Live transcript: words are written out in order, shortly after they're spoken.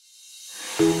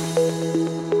Hello,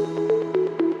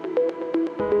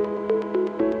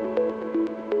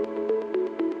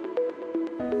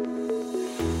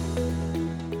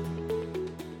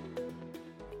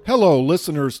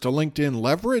 listeners to LinkedIn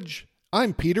Leverage.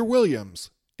 I'm Peter Williams,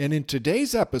 and in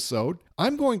today's episode,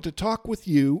 I'm going to talk with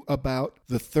you about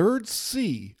the third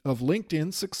C of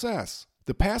LinkedIn success.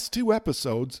 The past two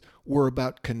episodes were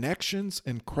about connections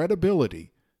and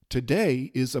credibility. Today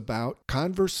is about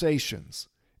conversations.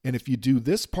 And if you do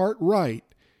this part right,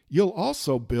 you'll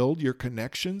also build your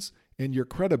connections and your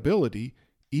credibility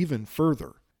even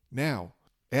further. Now,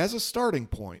 as a starting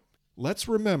point, let's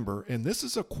remember, and this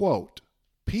is a quote,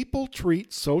 people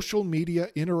treat social media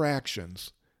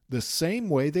interactions the same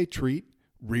way they treat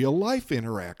real-life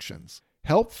interactions.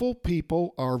 Helpful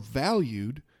people are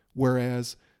valued,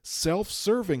 whereas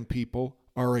self-serving people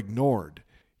are ignored.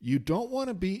 You don't want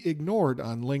to be ignored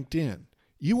on LinkedIn.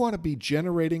 You want to be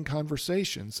generating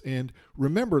conversations. And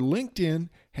remember, LinkedIn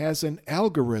has an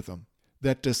algorithm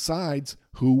that decides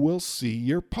who will see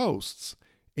your posts.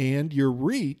 And your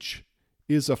reach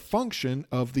is a function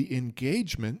of the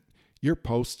engagement your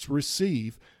posts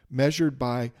receive, measured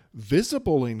by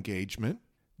visible engagement,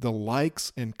 the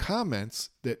likes and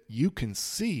comments that you can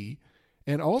see,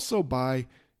 and also by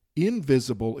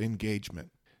invisible engagement,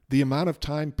 the amount of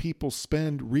time people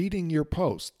spend reading your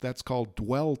post. That's called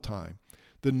dwell time.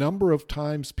 The number of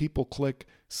times people click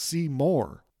see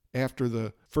more after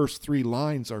the first 3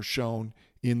 lines are shown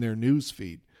in their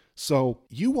newsfeed. So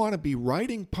you want to be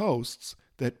writing posts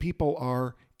that people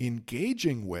are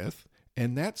engaging with,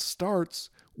 and that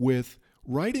starts with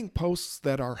writing posts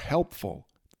that are helpful.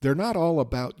 They're not all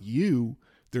about you.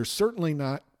 They're certainly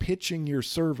not pitching your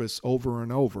service over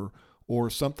and over or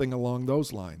something along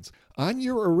those lines. On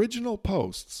your original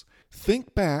posts,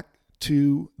 think back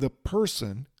to the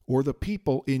person or the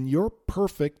people in your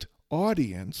perfect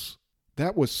audience.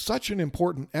 That was such an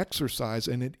important exercise,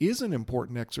 and it is an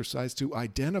important exercise to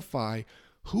identify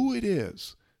who it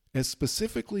is as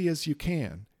specifically as you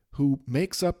can, who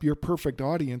makes up your perfect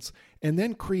audience, and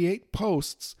then create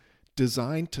posts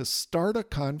designed to start a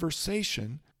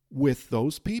conversation with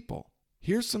those people.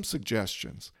 Here's some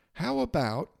suggestions. How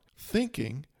about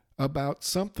thinking about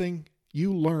something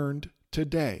you learned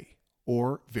today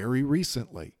or very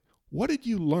recently? What did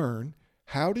you learn?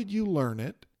 How did you learn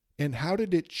it? And how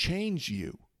did it change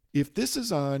you? If this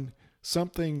is on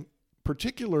something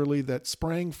particularly that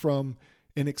sprang from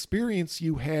an experience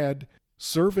you had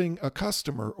serving a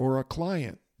customer or a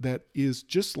client that is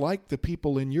just like the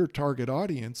people in your target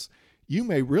audience, you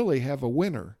may really have a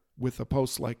winner with a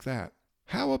post like that.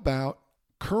 How about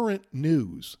current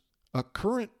news, a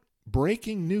current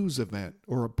breaking news event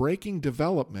or a breaking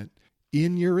development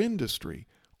in your industry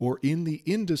or in the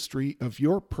industry of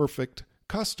your perfect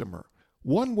customer?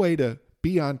 One way to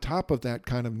be on top of that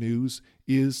kind of news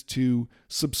is to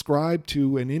subscribe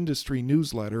to an industry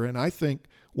newsletter, and I think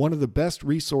one of the best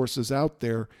resources out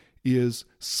there is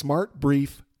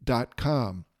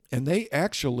smartbrief.com. And they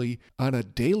actually, on a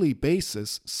daily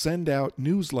basis, send out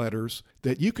newsletters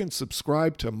that you can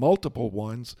subscribe to multiple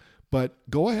ones, but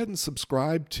go ahead and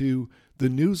subscribe to the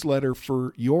newsletter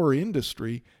for your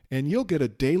industry, and you'll get a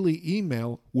daily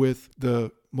email with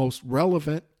the most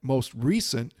relevant, most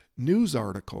recent news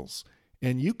articles.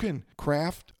 And you can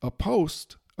craft a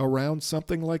post around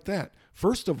something like that.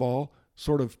 First of all,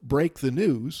 sort of break the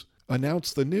news,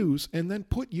 announce the news, and then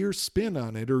put your spin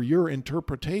on it or your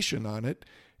interpretation on it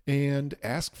and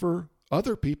ask for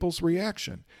other people's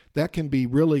reaction. That can be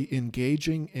really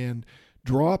engaging and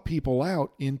draw people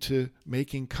out into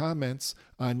making comments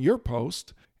on your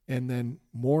post, and then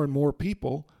more and more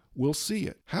people will see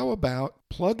it. How about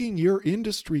plugging your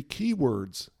industry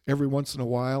keywords every once in a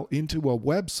while into a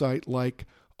website like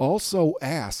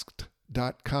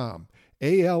alsoasked.com,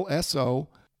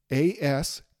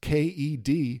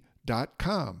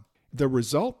 alsoasked.com. The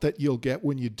result that you'll get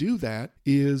when you do that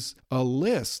is a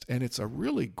list, and it's a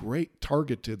really great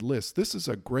targeted list. This is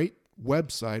a great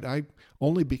website. I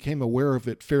only became aware of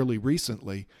it fairly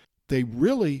recently. They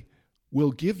really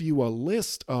will give you a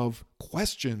list of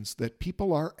questions that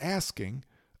people are asking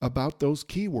about those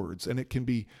keywords, and it can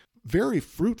be a very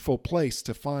fruitful place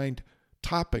to find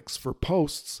topics for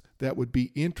posts that would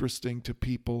be interesting to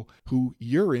people who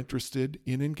you're interested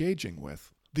in engaging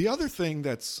with. The other thing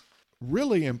that's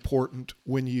really important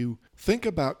when you think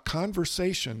about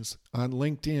conversations on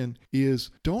LinkedIn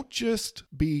is don't just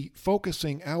be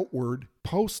focusing outward,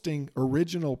 posting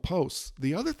original posts.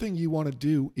 The other thing you want to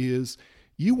do is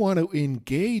you want to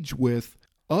engage with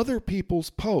other people's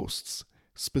posts.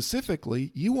 Specifically,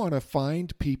 you want to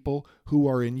find people who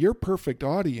are in your perfect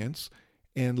audience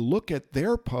and look at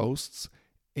their posts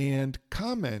and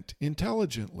comment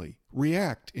intelligently,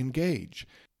 react, engage.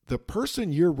 The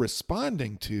person you're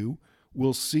responding to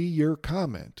will see your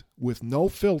comment with no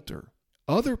filter.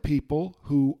 Other people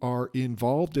who are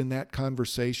involved in that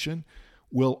conversation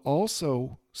will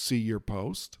also see your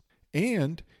post,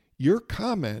 and your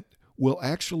comment will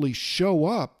actually show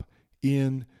up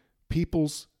in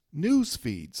people's news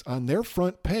feeds on their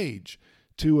front page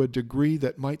to a degree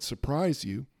that might surprise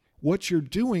you. What you're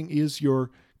doing is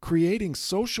you're creating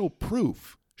social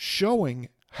proof, showing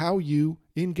how you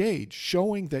engage,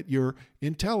 showing that you're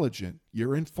intelligent,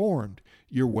 you're informed,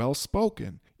 you're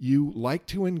well-spoken, you like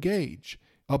to engage.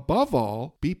 Above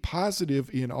all, be positive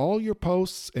in all your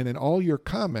posts and in all your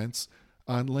comments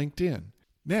on LinkedIn.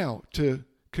 Now, to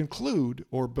conclude,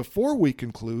 or before we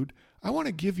conclude, I want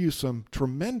to give you some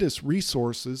tremendous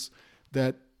resources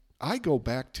that I go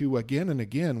back to again and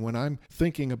again when I'm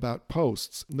thinking about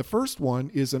posts. And the first one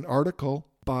is an article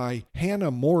by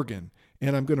Hannah Morgan,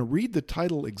 and I'm going to read the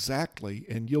title exactly,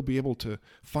 and you'll be able to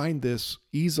find this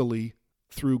easily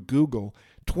through Google.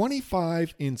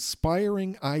 25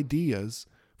 Inspiring Ideas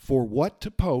for What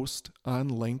to Post on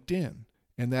LinkedIn.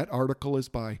 And that article is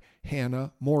by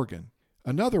Hannah Morgan.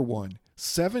 Another one,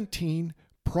 17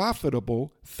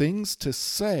 Profitable Things to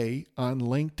Say on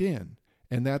LinkedIn.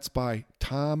 And that's by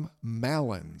Tom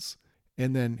Mallins.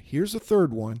 And then here's a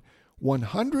third one,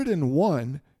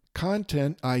 101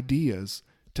 Content Ideas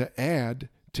to Add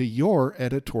to Your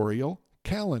Editorial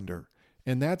Calendar.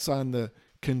 And that's on the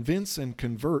Convince and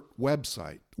Convert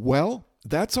website. Well,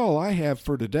 that's all I have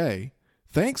for today.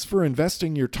 Thanks for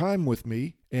investing your time with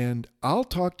me, and I'll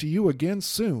talk to you again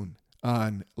soon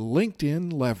on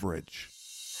LinkedIn Leverage.